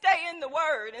stay in the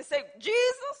word and say,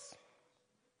 Jesus,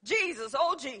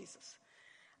 oh Jesus.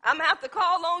 I'm going to have to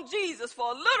call on Jesus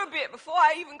for a little bit before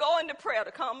I even go into prayer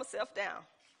to calm myself down.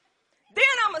 Then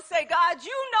I'm going to say, God,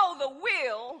 you know the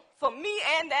will for me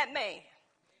and that man.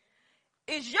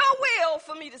 Is your will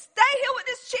for me to stay here with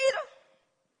this cheater?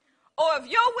 Or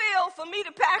if your will for me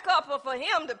to pack up or for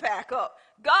him to pack up?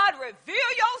 God, reveal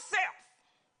yourself.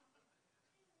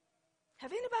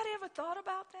 Have anybody ever thought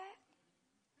about that?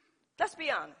 Let's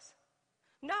be honest.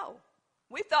 No.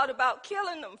 We thought about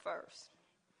killing them first.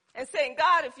 And saying,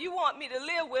 God, if you want me to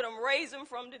live with them, raise them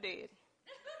from the dead.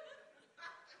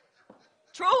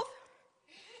 Truth?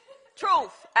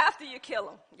 Truth, after you kill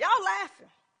them. Y'all laughing.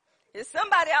 Is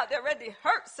somebody out there ready to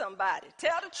hurt somebody?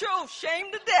 Tell the truth, shame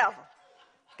the devil.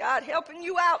 God helping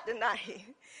you out tonight.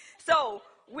 So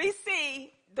we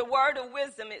see the word of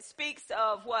wisdom. It speaks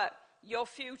of what? Your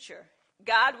future.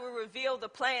 God will reveal the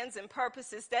plans and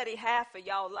purposes that he has for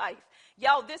y'all life.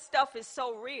 Y'all, this stuff is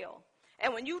so real.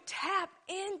 And when you tap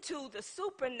into the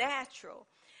supernatural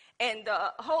and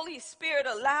the Holy Spirit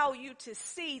allow you to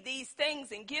see these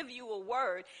things and give you a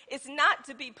word, it's not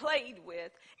to be played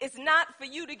with. It's not for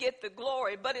you to get the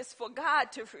glory, but it's for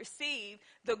God to receive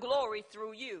the glory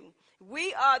through you.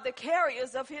 We are the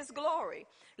carriers of his glory.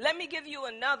 Let me give you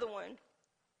another one.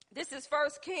 This is 1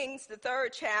 Kings, the 3rd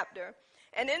chapter.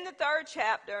 And in the 3rd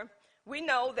chapter, we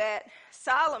know that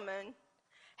Solomon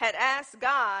had asked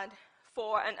God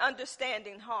for an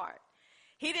understanding heart.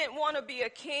 He didn't want to be a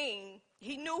king.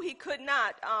 He knew he could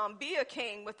not be a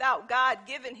king without God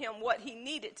giving him what he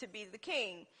needed to be the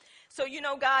king. So,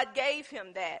 God gave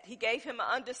him that. He gave him an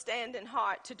understanding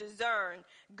heart to discern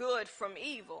good from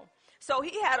evil. So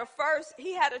he had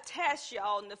a test,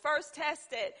 y'all. And the first test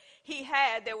that he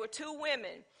had, there were 2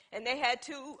 women, and they had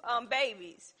 2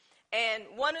 babies. And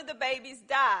one of the babies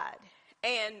died.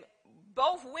 And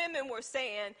both women were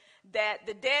saying that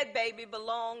the dead baby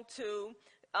belonged to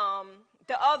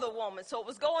the other woman. So it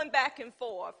was going back and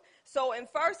forth. So in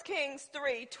 1 Kings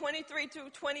 3, 23 through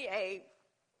 28,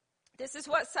 this is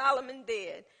what Solomon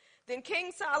did. Then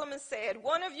King Solomon said,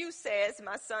 one of you says,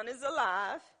 my son is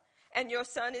alive, and your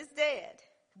son is dead.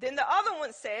 Then the other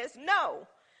one says, no,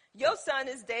 your son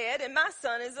is dead, and my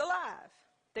son is alive.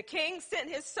 The king sent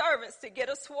his servants to get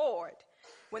a sword.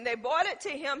 When they brought it to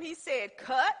him, he said,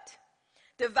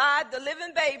 divide the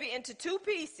living baby into 2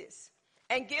 pieces,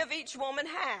 and give each woman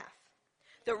half.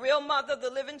 The real mother of the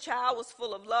living child was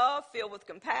full of love, filled with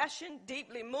compassion,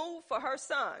 deeply moved for her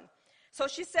son. So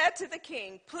she said to the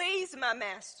king, please, my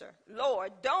master,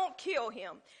 Lord, don't kill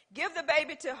him. Give the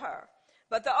baby to her.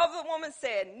 But the other woman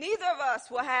said, neither of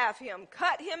us will have him.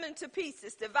 Cut him into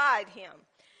pieces, divide him.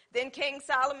 Then King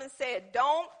Solomon said,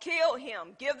 don't kill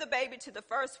him. Give the baby to the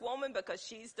first woman because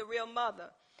she's the real mother.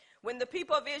 When the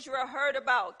people of Israel heard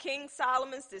about King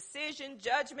Solomon's decision,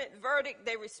 judgment, verdict,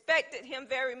 they respected him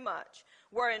very much,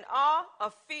 were in awe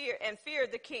of fear and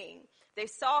feared the king. They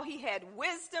saw he had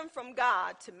wisdom from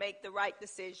God to make the right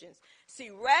decisions. See,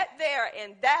 right there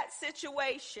in that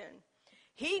situation,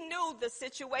 he knew the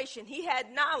situation. He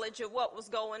had knowledge of what was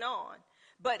going on.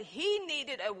 But he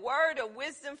needed a word of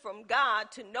wisdom from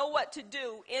God to know what to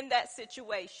do in that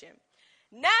situation.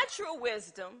 Natural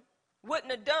wisdom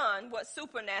wouldn't have done what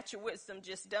supernatural wisdom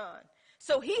just done.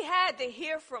 So he had to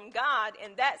hear from God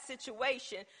in that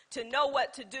situation to know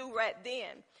what to do right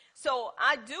then. So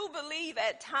I do believe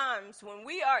at times when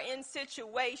we are in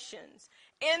situations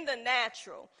in the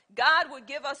natural, God would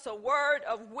give us a word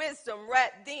of wisdom right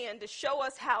then to show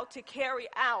us how to carry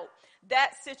out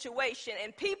that situation.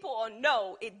 And people will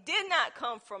know it did not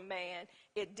come from man,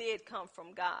 it did come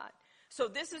from God. So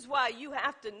this is why you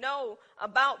have to know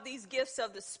about these gifts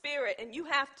of the Spirit, and you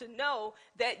have to know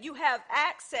that you have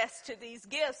access to these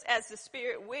gifts as the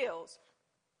Spirit wills.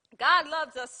 God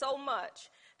loves us so much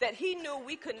that he knew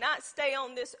we could not stay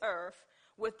on this earth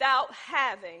without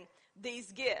having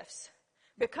these gifts.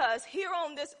 Because here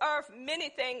on this earth, many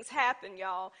things happen,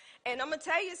 y'all. And I'm going to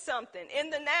tell you something. In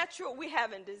the natural, we're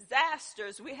having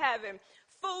disasters. We're having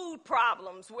food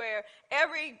problems where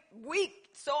every week,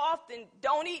 so often,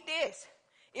 don't eat this.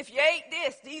 If you ate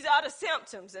this, these are the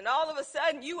symptoms. And all of a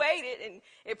sudden, you ate it, and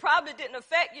it probably didn't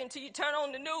affect you until you turn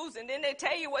on the news, and then they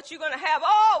tell you what you're going to have.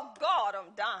 Oh, God,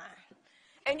 I'm dying.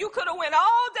 And you could have went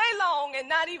all day long and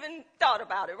not even thought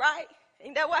about it, right?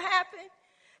 Ain't that what happened?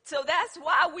 So that's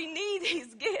why we need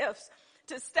these gifts,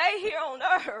 to stay here on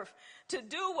earth, to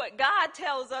do what God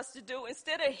tells us to do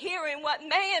instead of hearing what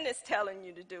man is telling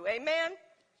you to do. Amen?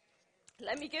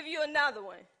 Let me give you another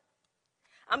one.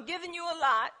 I'm giving you a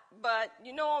lot, but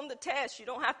you know on the test you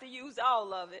don't have to use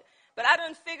all of it. But I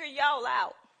done figure y'all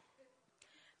out.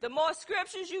 The more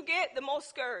scriptures you get, the more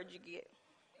scourge you get.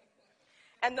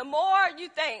 And the more you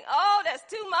think, oh, that's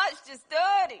too much to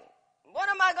study. What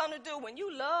am I going to do? When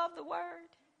you love the word,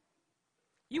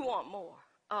 you want more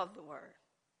of the word.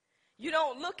 You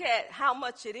don't look at how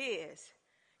much it is.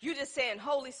 You're just saying,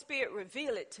 Holy Spirit,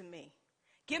 reveal it to me.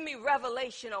 Give me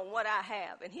revelation on what I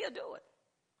have, and he'll do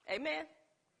it. Amen?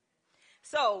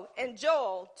 So in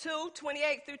Joel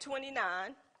 2:28 through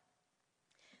 29,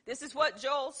 this is what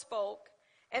Joel spoke.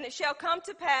 And it shall come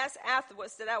to pass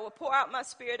afterwards that I will pour out my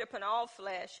spirit upon all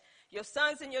flesh. Your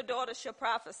sons and your daughters shall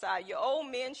prophesy. Your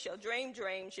old men shall dream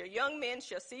dreams. Your young men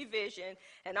shall see vision.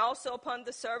 And also upon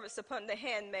the servants, upon the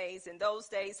handmaids. In those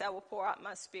days I will pour out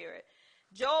my spirit.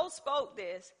 Joel spoke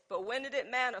this, but when did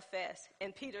it manifest?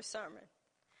 In Peter's sermon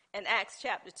in Acts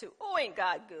chapter 2. Oh, ain't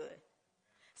God good?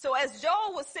 So as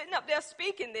Joel was sitting up there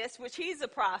speaking this, which he's a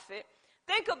prophet,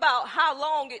 think about how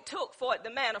long it took for it to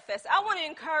manifest. I want to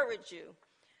encourage you.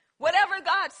 Whatever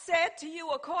God said to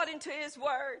you according to his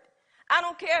word, I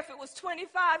don't care if it was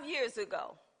 25 years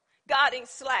ago, God ain't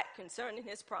slack concerning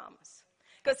his promise.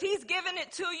 Because he's given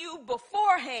it to you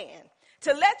beforehand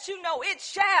to let you know it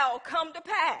shall come to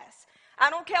pass. I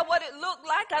don't care what it looked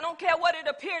like. I don't care what it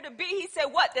appeared to be. He said,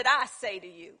 what did I say to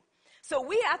you? So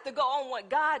we have to go on what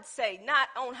God say, not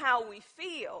on how we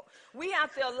feel. We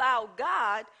have to allow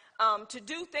God to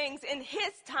do things in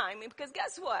his timing. Because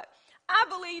guess what? I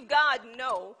believe God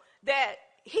knows that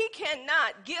he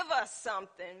cannot give us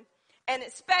something and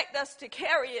expect us to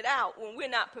carry it out when we're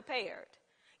not prepared.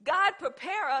 God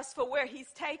prepare us for where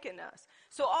he's taken us.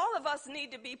 So all of us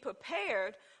need to be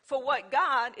prepared for what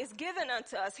God is giving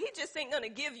unto us. He just ain't going to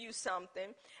give you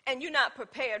something and you're not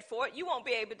prepared for it. You won't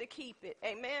be able to keep it.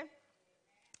 Amen?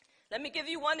 Let me give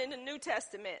you one in the New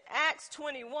Testament. Acts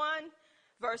 21,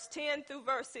 verse 10 through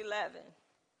verse 11.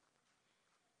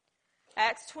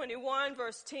 Acts 21,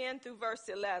 verse 10 through verse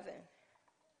 11.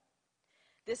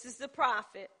 This is the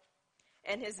prophet,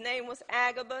 and his name was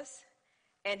Agabus,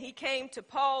 and he came to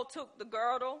Paul, took the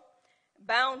girdle,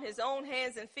 bound his own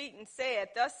hands and feet, and said,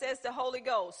 thus says the Holy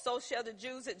Ghost, so shall the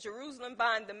Jews at Jerusalem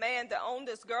bind the man that owned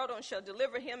this girdle and shall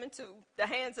deliver him into the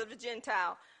hands of the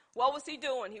Gentile. What was he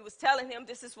doing? He was telling him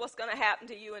this is what's going to happen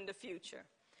to you in the future.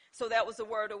 So that was a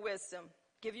word of wisdom.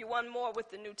 Give you one more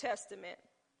with the New Testament.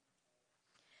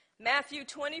 Matthew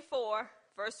 24,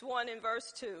 verse 1 and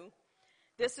verse 2.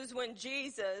 This is when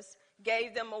Jesus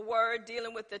gave them a word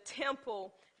dealing with the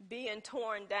temple being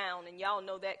torn down. And y'all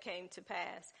know that came to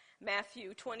pass.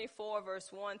 Matthew 24, verse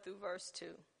 1 through verse 2.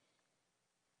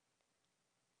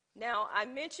 Now, I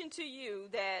mentioned to you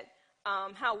that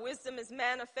how wisdom is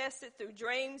manifested through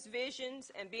dreams,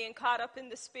 visions, and being caught up in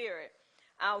the Spirit.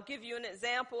 I'll give you an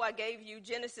example. I gave you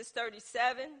Genesis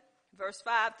 37, verse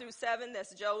 5 through 7.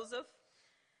 That's Joseph.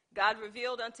 God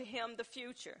revealed unto him the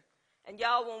future. And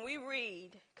y'all, when we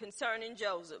read concerning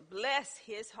Joseph, bless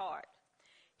his heart.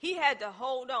 He had to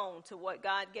hold on to what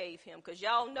God gave him. Because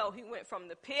y'all know he went from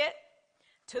the pit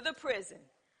to the prison.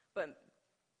 But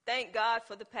thank God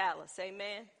for the palace.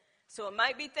 Amen. So it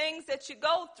might be things that you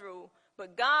go through,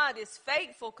 but God is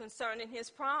faithful concerning his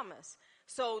promise.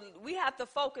 So we have to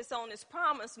focus on his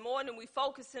promise more than we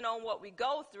focusing on what we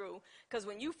go through. Because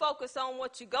when you focus on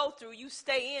what you go through, you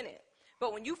stay in it.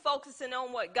 But when you focusing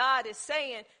on what God is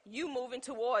saying, you moving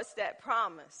towards that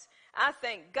promise. I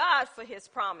thank God for his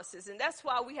promises, and that's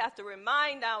why we have to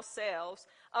remind ourselves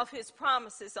of his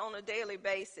promises on a daily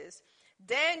basis.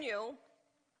 Daniel,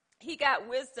 he got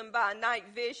wisdom by a night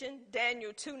vision,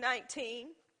 Daniel 2:19.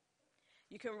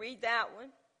 You can read that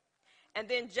one. And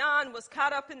then John was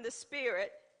caught up in the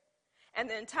spirit, and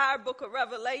the entire book of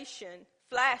Revelation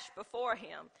flashed before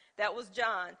him. That was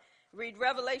John. Read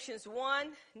Revelations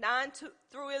 1:9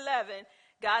 through 11.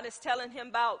 God is telling him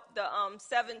about the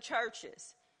 7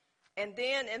 churches. And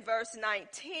then in verse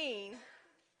 19,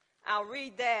 I'll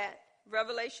read that.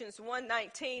 Revelations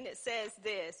 1:19, it says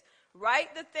this: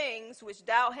 write the things which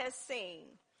thou hast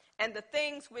seen, and the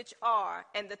things which are,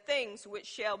 and the things which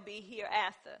shall be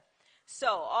hereafter. So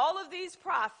all of these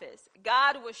prophets,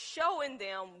 God was showing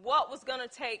them what was going to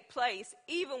take place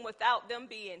even without them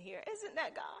being here. Isn't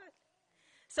that God?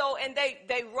 So, and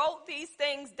they wrote these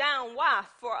things down. Why?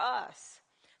 For us.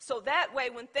 So that way,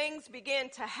 when things begin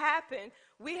to happen,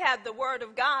 we have the word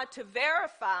of God to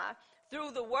verify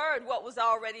through the word what was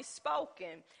already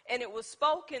spoken. And it was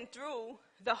spoken through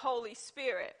the Holy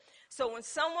Spirit. So when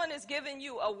someone is giving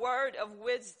you a word of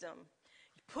wisdom,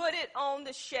 put it on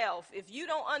the shelf. If you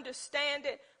don't understand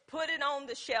it, put it on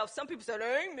the shelf. Some people say,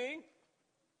 that ain't me.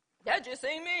 That just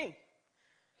ain't me.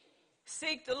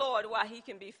 Seek the Lord while he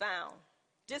can be found.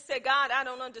 Just say, God, I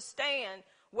don't understand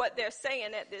what they're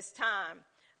saying at this time.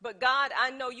 But God,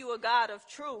 I know you are God of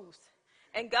truth.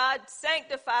 And God,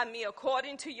 sanctify me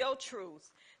according to your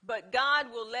truth. But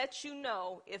God will let you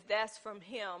know if that's from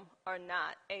him or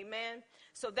not. Amen.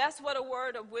 So that's what a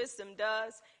word of wisdom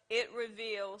does. It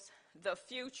reveals the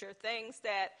future, things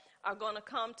that are going to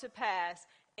come to pass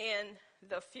in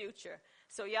the future.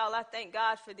 So y'all, I thank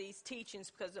God for these teachings,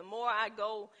 because the more I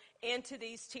go into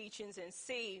these teachings and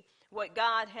see what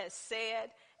God has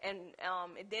said, and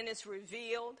then it's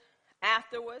revealed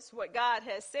afterwards what God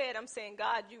has said, I'm saying,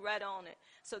 God, you right on it.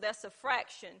 So that's a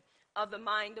fraction of the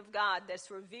mind of God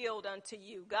that's revealed unto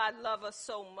you. God loves us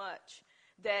so much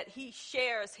that he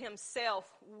shares himself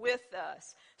with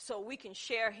us so we can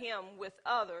share him with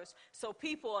others, so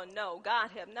people will know God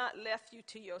have not left you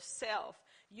to yourself.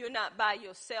 You're not by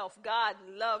yourself. God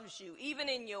loves you. Even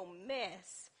in your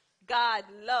mess, God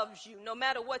loves you. No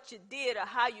matter what you did or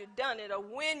how you done it or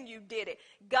when you did it,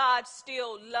 God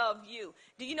still loves you.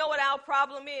 Do you know what our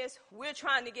problem is? We're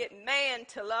trying to get man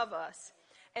to love us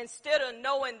instead of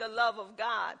knowing the love of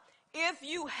God. If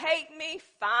you hate me,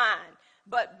 fine.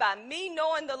 But by me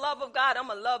knowing the love of God, I'm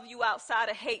going to love you outside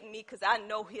of hating me, because I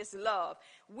know his love.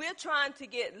 We're trying to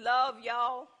get love,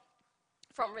 y'all,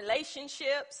 from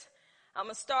relationships. I'm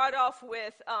going to start off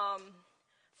with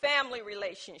family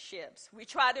relationships. We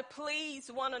try to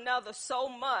please one another so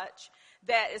much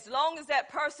that as long as that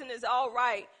person is all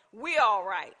right, we're all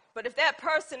right. But if that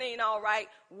person ain't all right,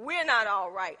 we're not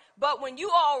all right. But when you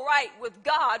all right with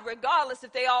God, regardless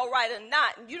if they all right or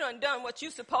not, and you done what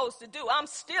you're supposed to do, I'm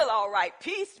still all right.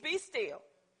 Peace be still.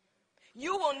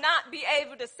 You will not be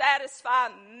able to satisfy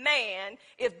man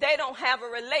if they don't have a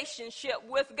relationship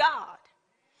with God.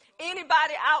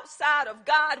 Anybody outside of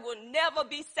God will never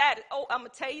be satisfied. Oh, I'm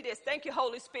going to tell you this. Thank you,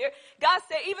 Holy Spirit. God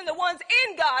said even the ones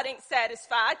in God ain't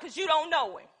satisfied because you don't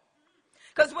know him.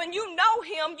 Because when you know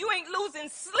him, you ain't losing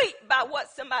sleep by what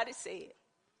somebody said.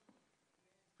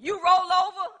 You roll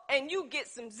over and you get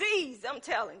some Z's, I'm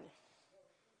telling you.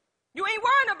 You ain't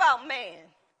worrying about man.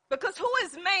 Because who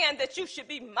is man that you should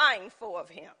be mindful of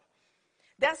him?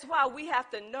 That's why we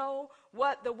have to know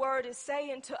what the word is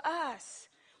saying to us.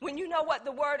 When you know what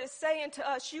the word is saying to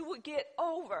us, you will get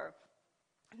over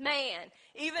man.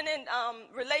 Even in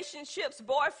relationships,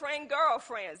 boyfriend,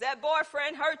 girlfriends, that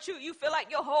boyfriend hurt you, you feel like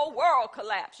your whole world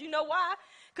collapsed. You know why?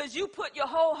 Because you put your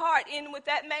whole heart in with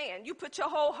that man. You put your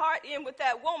whole heart in with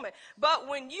that woman. But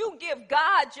when you give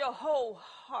God your whole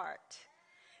heart,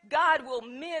 God will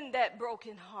mend that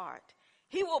broken heart.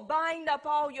 He will bind up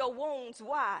all your wounds.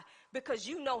 Why? Because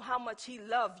you know how much he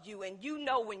loved you, and you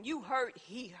know when you hurt,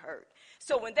 he hurt.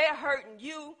 So when they're hurting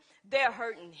you, they're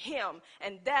hurting him.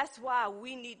 And that's why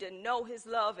we need to know his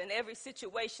love in every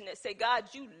situation, that say, God,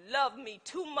 you love me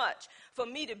too much for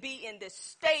me to be in this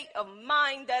state of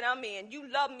mind that I'm in.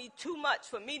 You love me too much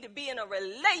for me to be in a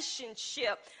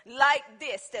relationship like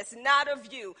this that's not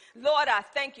of you. Lord, I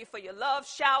thank you for your love.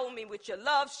 Shower me with your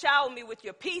love. Shower me with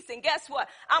your peace. And guess what?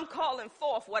 I'm calling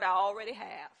forth what I already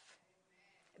have.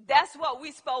 That's what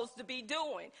we're supposed to be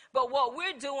doing. But what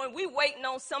we're doing, we're waiting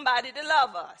on somebody to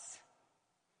love us.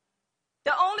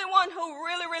 The only one who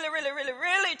really,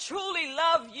 truly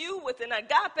loves you with an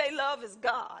agape love is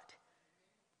God.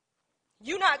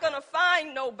 You're not going to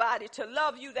find nobody to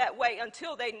love you that way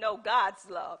until they know God's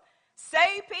love.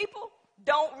 Saved people,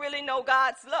 don't really know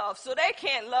God's love, so they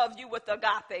can't love you with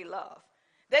agape love.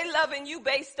 They loving you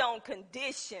based on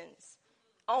conditions,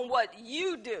 on what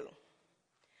you do.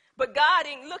 But God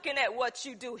ain't looking at what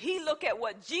you do. He look at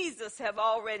what Jesus have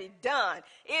already done.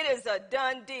 It is a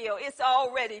done deal. It's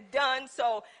already done.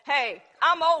 So, hey,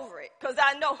 I'm over it because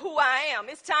I know who I am.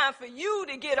 It's time for you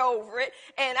to get over it.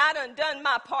 And I done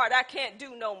my part. I can't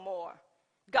do no more.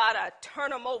 God, I turn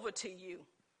them over to you.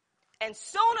 And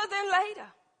sooner than later,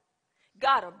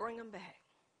 God will bring them back.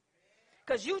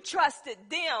 Because you trusted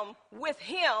them with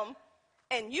him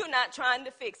and you're not trying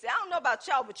to fix it. I don't know about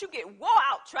y'all, but you get wore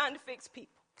out trying to fix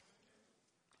people.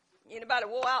 Anybody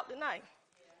wore out tonight?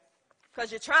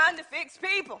 Because you're trying to fix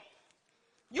people.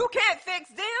 You can't fix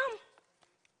them.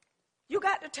 You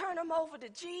got to turn them over to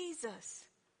Jesus.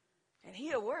 And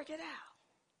he'll work it out.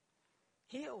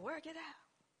 He'll work it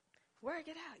out. Work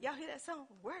it out. Y'all hear that song?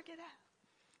 Work it out.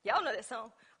 Y'all know that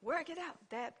song. Work it out.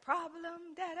 That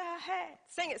problem that I had.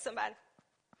 Sing it, somebody.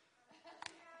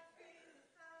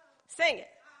 Sing it.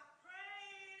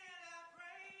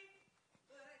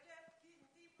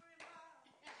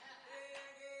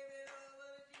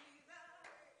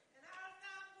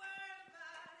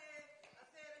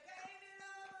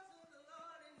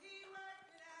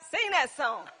 Sing that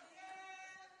song.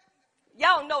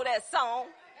 Y'all know that song.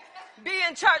 Be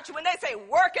in church when they say,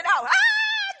 work it out.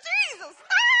 Jesus.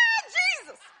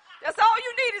 Jesus. That's all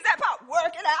you need is that part.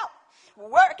 Work it out.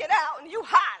 Work it out. And you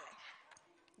holler.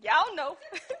 Y'all know.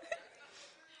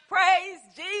 Praise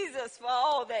Jesus for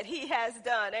all that he has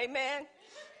done. Amen.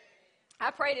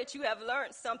 I pray that you have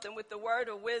learned something with the word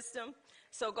of wisdom.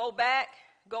 So go back,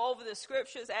 go over the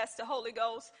scriptures, ask the Holy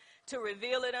Ghost to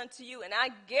reveal it unto you. And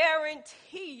I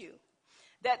guarantee you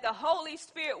that the Holy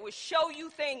Spirit will show you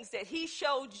things that he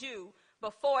showed you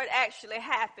before it actually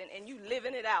happened, and you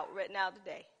living it out right now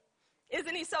today.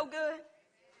 Isn't he so good?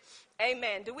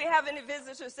 Amen. Do we have any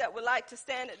visitors that would like to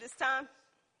stand at this time?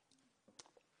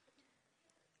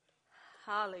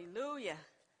 Hallelujah.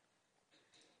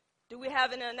 Do we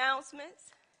have any announcements?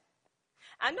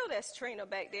 I know that's Trina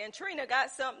back there, and Trina got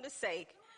something to say.